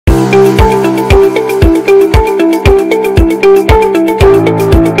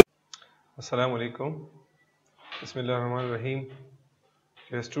Assalamu alaikum. Bismillahirrahmanirrahim.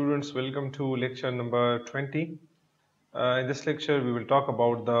 Dear students, welcome to lecture number 20. In this lecture, we will talk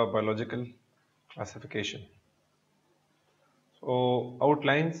about the biological classification. So,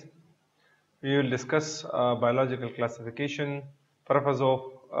 outlines, we will discuss biological classification, purpose of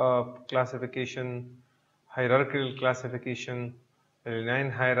classification, hierarchical classification, Linnaean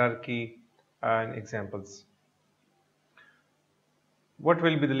hierarchy, and examples. What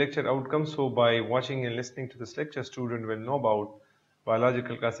will be the lecture outcome? So by watching and listening to this lecture, student will know about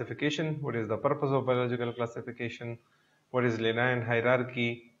biological classification, what is the purpose of biological classification, what is Linnaean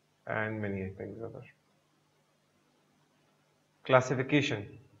hierarchy, and many things other.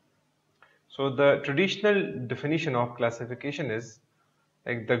 Classification. So the traditional definition of classification is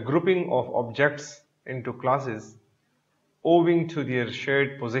like the grouping of objects into classes owing to their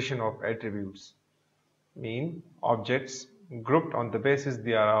shared possession of attributes. Mean objects grouped on the basis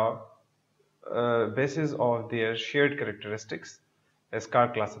of their shared characteristics is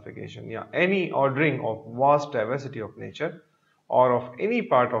called classification. Yeah, any ordering of vast diversity of nature or of any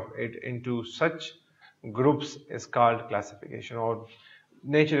part of it into such groups is called classification. Or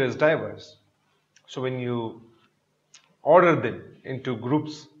nature is diverse, so when you order them into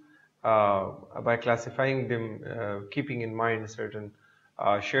groups by classifying them, keeping in mind certain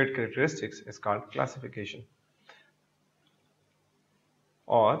shared characteristics is called classification.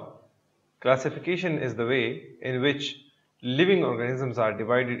 Or classification is the way in which living organisms are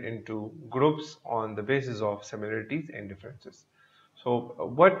divided into groups on the basis of similarities and differences. So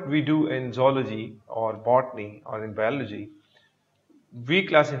what we do in zoology or botany or in biology, we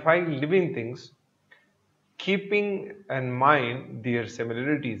classify living things keeping in mind their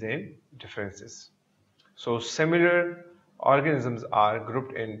similarities and differences. So similar organisms are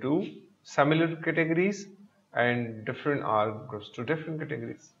grouped into similar categories and different are grouped to different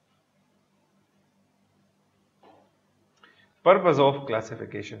categories. Purpose of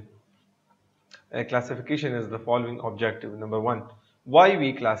classification. Classification is the following objective. Number one, why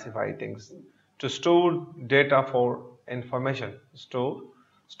we classify things? To store data for information. Store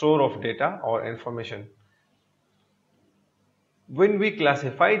of data or information. When we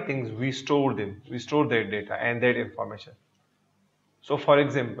classify things, we store them. We store their data and their information. So for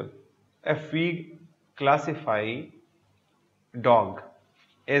example, if we classify dog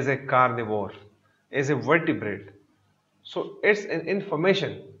as a carnivore, as a vertebrate, so it's an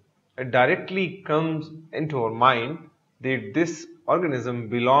information. It directly comes into our mind that this organism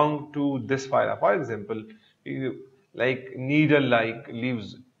belongs to this phyla. For example, like needle-like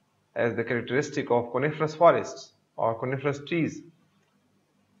leaves as the characteristic of coniferous forests or coniferous trees.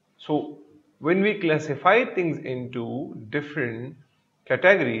 So when we classify things into different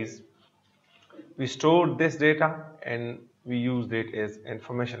categories, we store this data and we use it as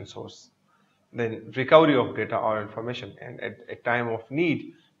information source. Then recovery of data or information, and at a time of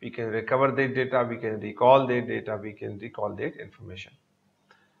need we can recover that data, we can recall that data, we can recall that information.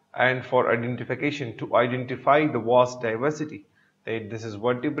 And for identification, to identify the vast diversity, that this is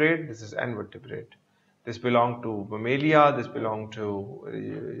vertebrate, this is invertebrate, this belong to mammalia, this belong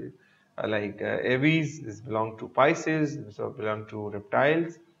to aves, this belong to pisces, this belong to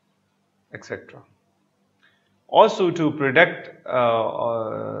reptiles, etc. Also to predict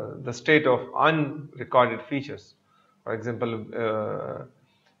the state of unrecorded features. For example,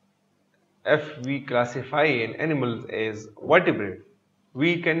 if we classify an animal as vertebrate,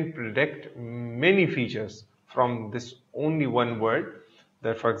 we can predict many features from this only one word.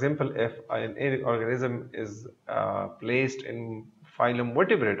 That for example, if an organism is placed in phylum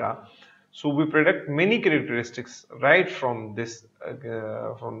Vertebrata, so we predict many characteristics right from this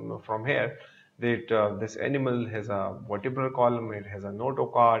from here, that this animal has a vertebral column, it has a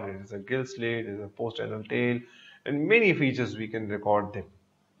notochord, it has a gill slit, it has a post-anal tail, and many features we can record them.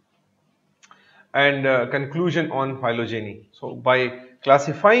 And conclusion on phylogeny. So by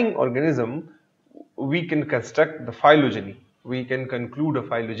classifying organism, we can construct the phylogeny. We can conclude a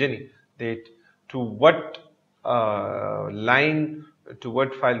phylogeny, that to what line, to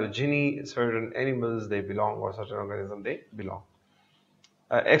what phylogeny certain animals they belong or certain organism they belong.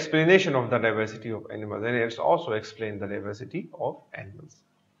 Explanation of the diversity of animals, and it's also explain the diversity of animals.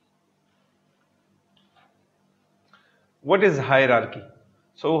 What is hierarchy?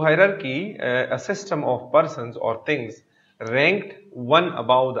 So hierarchy, a system of persons or things ranked one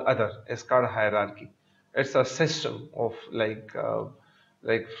above the other is called hierarchy. It's a system of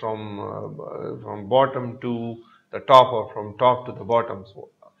from bottom to the top or from top to the bottom. So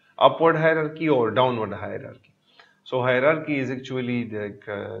upward hierarchy or downward hierarchy. So hierarchy is actually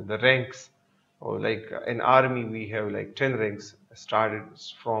the ranks, or like in army we have like 10 ranks started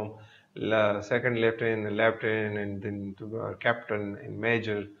from second lieutenant, and then to captain and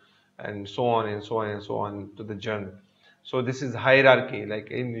major, and so on and so on and so on to the general. So this is hierarchy.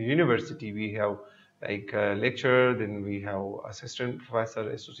 Like in university, we have like lecturer, then we have assistant professor,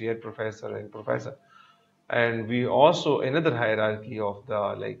 associate professor, and professor. And we also another hierarchy of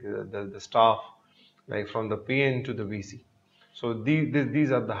the the staff, like from the PN to the VC. So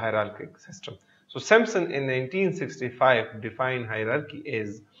these are the hierarchical system. So Sampson in 1965 defined hierarchy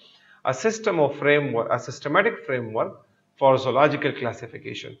as a system of framework, a systematic framework for zoological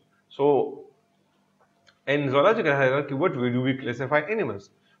classification. So in zoological hierarchy, what we do, we classify animals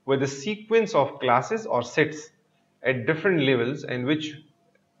with a sequence of classes or sets at different levels, in which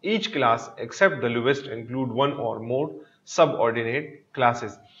each class except the lowest include one or more subordinate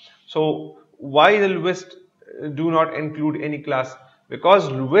classes. So why the lowest do not include any class? Because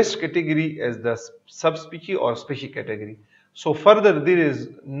lowest category is the subspecies or species category. So further there is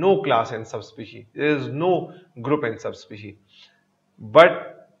no class and subspecies. There is no group and subspecies.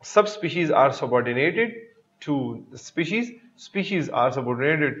 But subspecies are subordinated to species, species are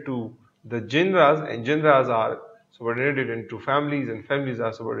subordinated to the genera, and genera are subordinated into families, and families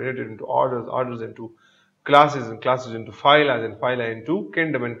are subordinated into orders, orders into classes, and classes into phyla, and phyla into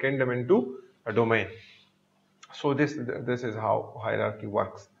kingdom, and kingdom into a domain. So this is how hierarchy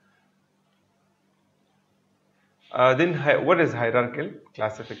works. Then what is hierarchical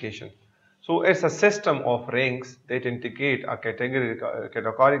classification? So it's a system of ranks that indicate a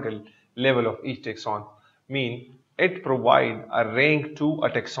categorical level of each taxon. Mean it provide a rank to a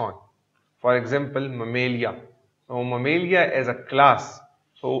taxon. For example, mammalia. So mammalia is a class.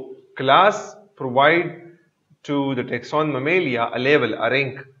 So class provide to the taxon mammalia a level, a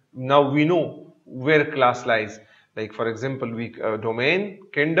rank. Now we know where class lies. Like for example, we domain,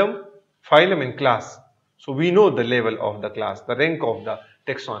 kingdom, phylum, and class. So we know the level of the class, the rank of the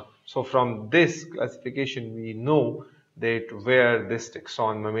taxon. So from this classification, we know that where this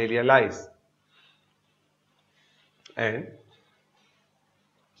taxon mammalia lies. And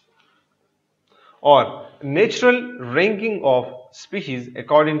or natural ranking of species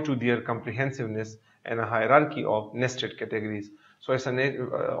according to their comprehensiveness and a hierarchy of nested categories. So as a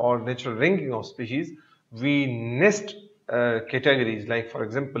or natural ranking of species, we nest categories. Like for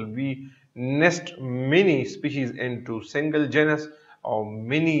example, we nest many species into single genus, or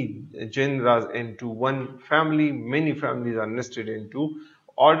many genera into one family. Many families are nested into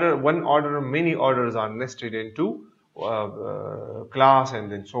order, one order. Many orders are nested into class,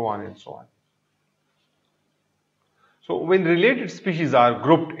 and then so on and so on. So when related species are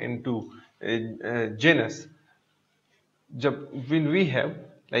grouped into genus, when we have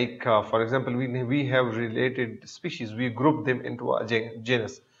like for example, we have related species, we group them into a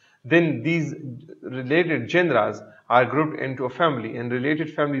genus. Then these related genera are grouped into a family, and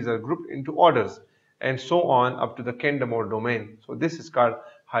related families are grouped into orders, and so on up to the kingdom or domain. So this is called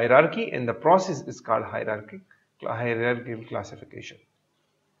hierarchy, and the process is called hierarchical classification.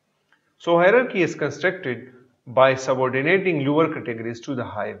 So hierarchy is constructed by subordinating lower categories to the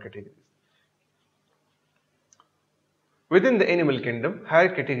higher categories. Within the animal kingdom, higher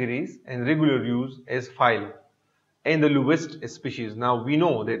categories and regular use is phylum, and the lowest is species. Now we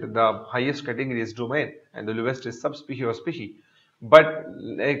know that the highest category is domain and the lowest is subspecies or species. But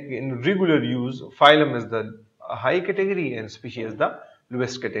like in regular use, phylum is the high category and species is the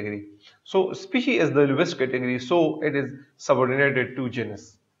lowest category. So species is the lowest category, so it is subordinated to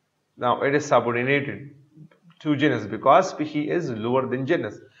genus. Now it is subordinated to genus because species is lower than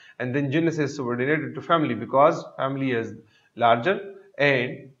genus, and then genus is subordinated to family because family is larger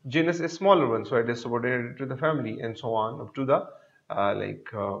and genus is smaller one, so it is subordinated to the family, and so on up to the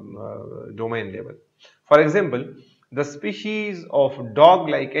domain level. For example, the species of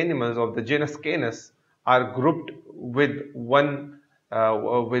dog-like animals of the genus Canis are grouped with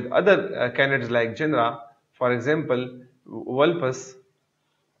with other canids like genera. For example, Vulpes.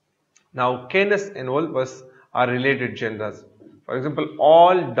 Now Canis and Vulpes are related genera. For example,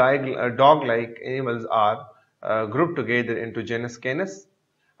 all dog-like animals are grouped together into genus Canis,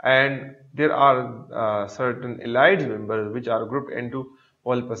 and there are certain allied members which are grouped into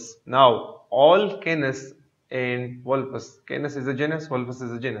Vulpes. Now all Canis and Vulpes, Canis is a genus, Vulpes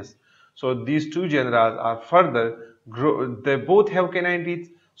is a genus. So these two genera are further grouped. They both have canine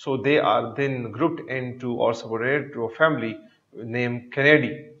teeth, so they are then grouped into or subordinated to a family named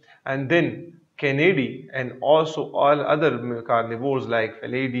Canidae. And then Canidae and also all other carnivores like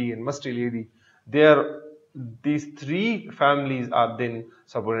Felidae and Mustelidae, these three families are then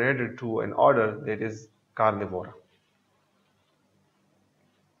subordinated to an order that is Carnivora.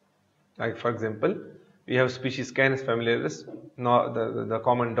 Like for example, we have species Canis familiaris, the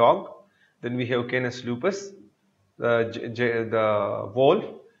common dog, Then we have Canis lupus, the wolf,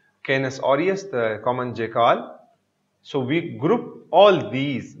 Canis aureus, the common jackal. So we group all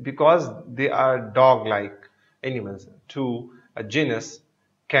these because they are dog-like animals to a genus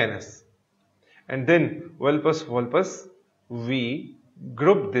Canis. And then vulpus, we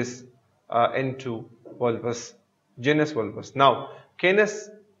group this into vulpus, genus vulpus. Now, Canis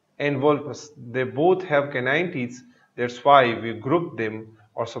and vulpus, they both have canine teeth. That's why we group them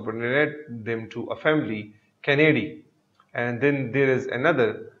or subordinate them to a family, Canidae. And then there is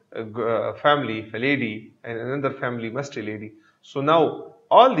another family, Felidae, and another family, Mustelidae. So now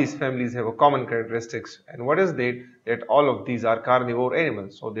all these families have a common characteristics, and what is that? That all of these are carnivore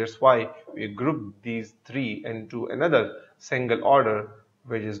animals. So that's why we group these three into another single order,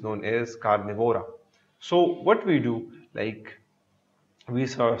 which is known as Carnivora. So what we do, like we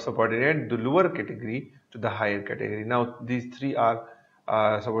subordinate the lower category to the higher category. Now these three are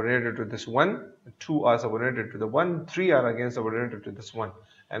subordinated to this one, two are subordinated to the one, three are again subordinated to this one,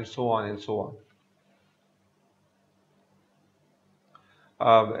 and so on and so on.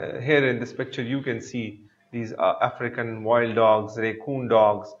 Here in this picture you can see these African wild dogs, raccoon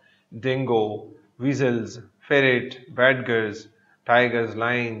dogs, dingo, weasels, ferret, badgers, tigers,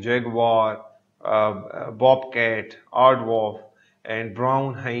 lion, jaguar, bobcat, aardwolf, and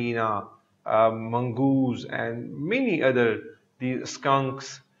brown hyena, mongoose, and many other, these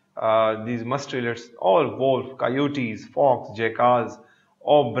skunks, these mustelids, all wolf, coyotes, fox, jackals,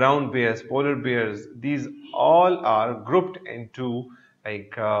 or brown bears, polar bears. These all are grouped into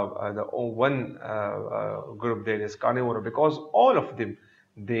like the one group, that is carnivore, because all of them,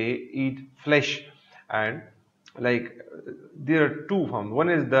 they eat flesh. And like there are two forms. One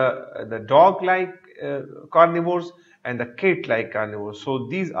is the dog-like carnivores and the cat-like carnivores. So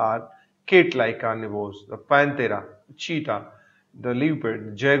these are cat-like carnivores: the panthera, cheetah, the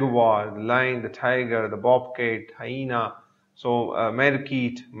leopard, the jaguar, the lion, the tiger, the bobcat, hyena, so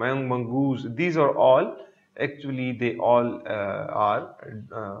markit, mongoose. These are all, actually they all are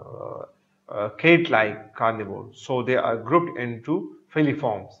cat-like carnivores. So they are grouped into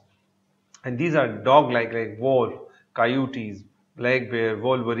filiforms. And these are dog-like, like wolf, coyotes, black bear,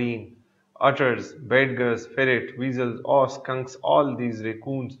 wolverine, otters, badgers, ferret, weasels, or skunks, all these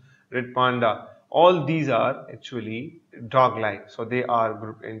raccoons, red panda, all these are actually dog-like. So they are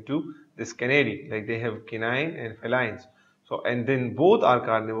grouped into this Canidae, like they have canine and felines. So, and then both are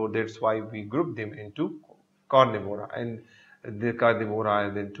carnivore, that's why we group them into Carnivora, and the Carnivora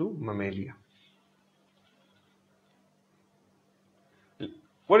are then to Mammalia.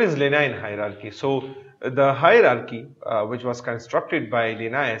 What is Linnaean hierarchy? So the hierarchy which was constructed by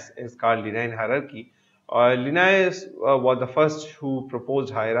Linnaeus is called Linnaean hierarchy. Linnaeus was the first who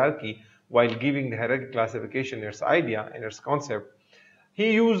proposed hierarchy while giving the hierarchy classification its idea and its concept.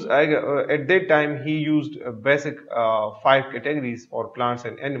 He used, at that time, he used basic 5 categories for plants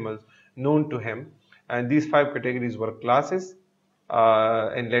and animals known to him. And these 5 categories were classes,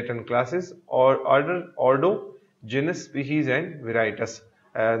 in Latin classes, or order, ordo, genus, species, and varietas.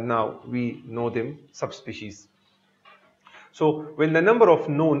 Now we know them subspecies. So when the number of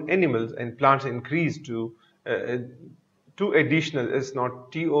known animals and plants increase to two additional, it's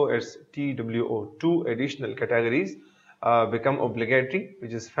not TO, it's TWO, 2 additional categories become obligatory,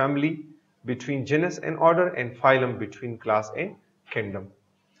 which is family between genus and order, and phylum between class and kingdom.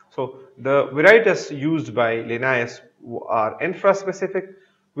 So the varietas used by Linnaeus are infraspecific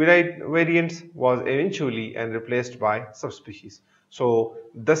variants, was eventually and replaced by subspecies. So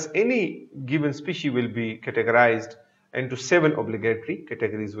thus any given species will be categorized into 7 obligatory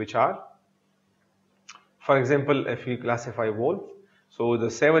categories, which are, for example, if we classify wolf, so the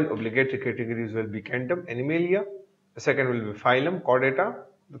 7 obligatory categories will be kingdom, Animalia, the second will be phylum, Chordata,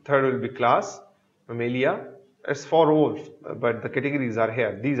 the third will be class, Mammalia. It's for wolf, but the categories are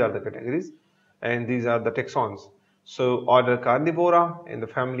here. These are the categories, and these are the taxons. So order Carnivora and the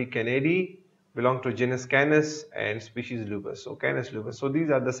family Canidae belong to genus Canis and species Lupus. So Canis lupus. So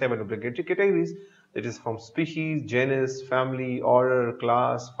these are the 7 obligatory categories. That is from species, genus, family, order,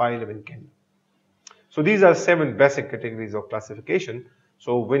 class, phylum, and kingdom. So these are 7 basic categories of classification.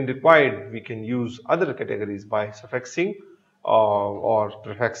 So when required, we can use other categories by suffixing or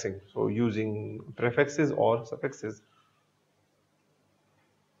prefixing. So using prefixes or suffixes.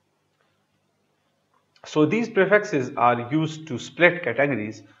 So these prefixes are used to split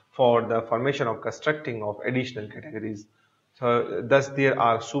categories for the formation of constructing of additional categories. So thus there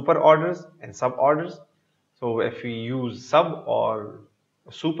are superorders and suborders. So if we use sub or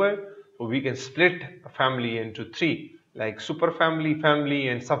super, so we can split a family into 3, like superfamily, family,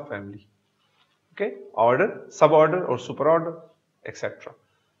 and subfamily. Okay, order, suborder, or superorder, etc.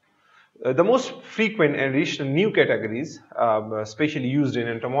 The most frequent and additional new categories, especially used in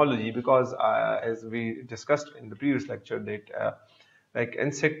entomology, because as we discussed in the previous lecture, that like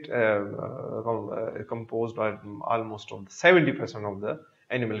insect composed by almost of 70% of the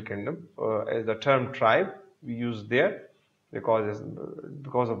animal kingdom. As the term tribe we use there,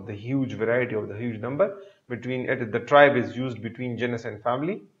 because of the huge variety of the huge number between it, the tribe is used between genus and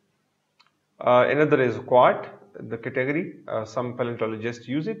family. Another is quart, the category. Some paleontologists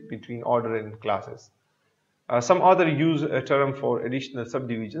use it between order and classes. Some other use a term for additional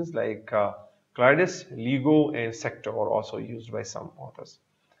subdivisions like cladis, lego, and sector are also used by some authors.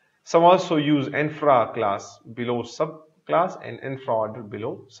 Some also use infra class below subclass and infra order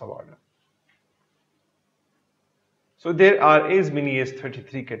below suborder. So there are as many as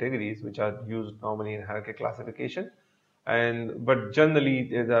 33 categories which are used normally in hierarchy classification, but generally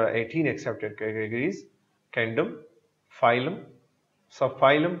there are 18 accepted categories: kingdom, phylum,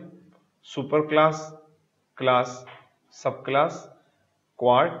 subphylum, superclass, class, subclass,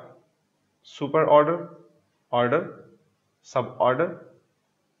 quad, superorder, order, suborder,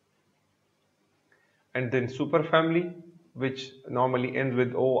 and then superfamily, which normally ends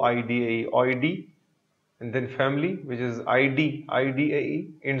with OIDAE, OID, and then family, which is ID,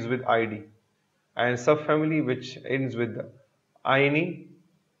 IDAE, ends with ID, and subfamily, which ends with INE,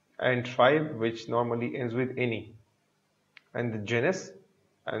 and tribe, which normally ends with NE, and the genus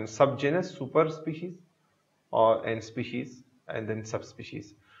and subgenus, superspecies, and species, and then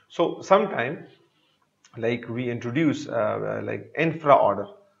subspecies. So sometime like we introduce like infra order.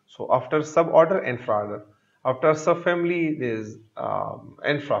 So after suborder, infra order. After subfamily, there is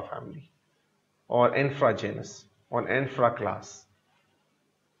infra family, or infra genus, or infra class.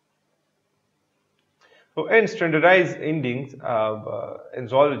 So and standardized endings in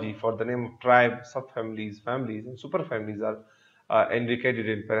zoology for the name of tribe, subfamilies, families, and superfamilies are indicated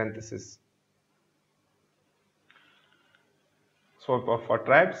in parentheses. So for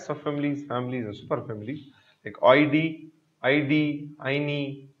tribes, subfamilies, families, and superfamilies, like ID, ID,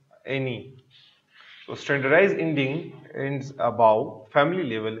 INE, NE. So standardized ending ends above family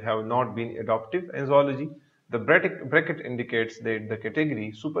level have not been adopted in zoology. The bracket indicates that the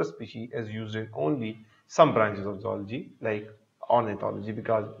category superspecies is used in only some branches of zoology, like ornithology,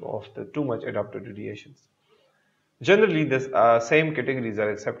 because of the too much adopted variations. Generally, the same categories are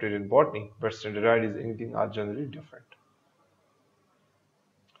accepted in botany, but standardized endings are generally different.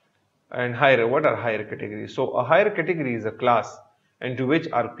 And higher, what are higher categories? So a higher category is a class into which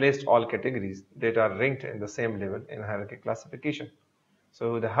are placed all categories that are ranked in the same level in hierarchy classification.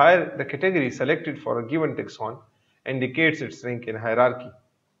 So the higher the category selected for a given taxon indicates its rank in hierarchy.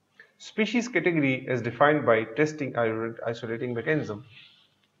 Species category is defined by testing isolating mechanism.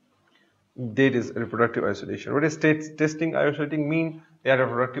 That is reproductive isolation. What is testing isolating mean? They are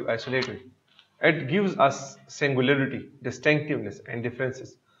reproductive isolated. It gives us singularity, distinctiveness, and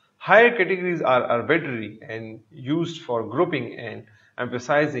differences. Higher categories are arbitrary and used for grouping and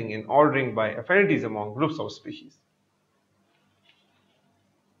emphasizing and ordering by affinities among groups of species.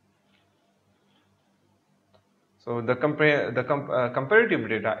 So the comparative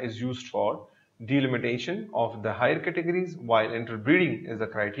data is used for delimitation of the higher categories, while interbreeding is the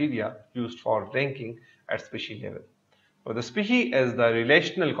criteria used for ranking at species level. So the species is the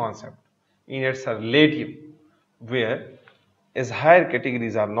relational concept in its relative, where as higher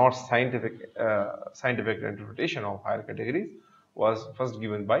categories are not scientific interpretation of higher categories was first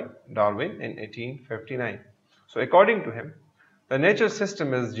given by Darwin in 1859. So according to him, the nature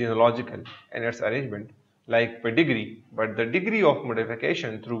system is genealogical in its arrangement like pedigree, but the degree of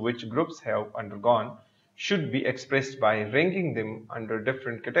modification through which groups have undergone should be expressed by ranking them under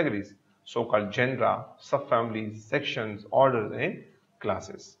different categories, so-called genera, subfamilies, sections, orders, and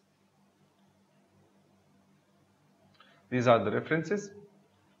classes. These are the references.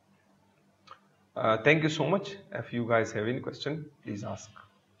 Thank you so much. If you guys have any question, please ask.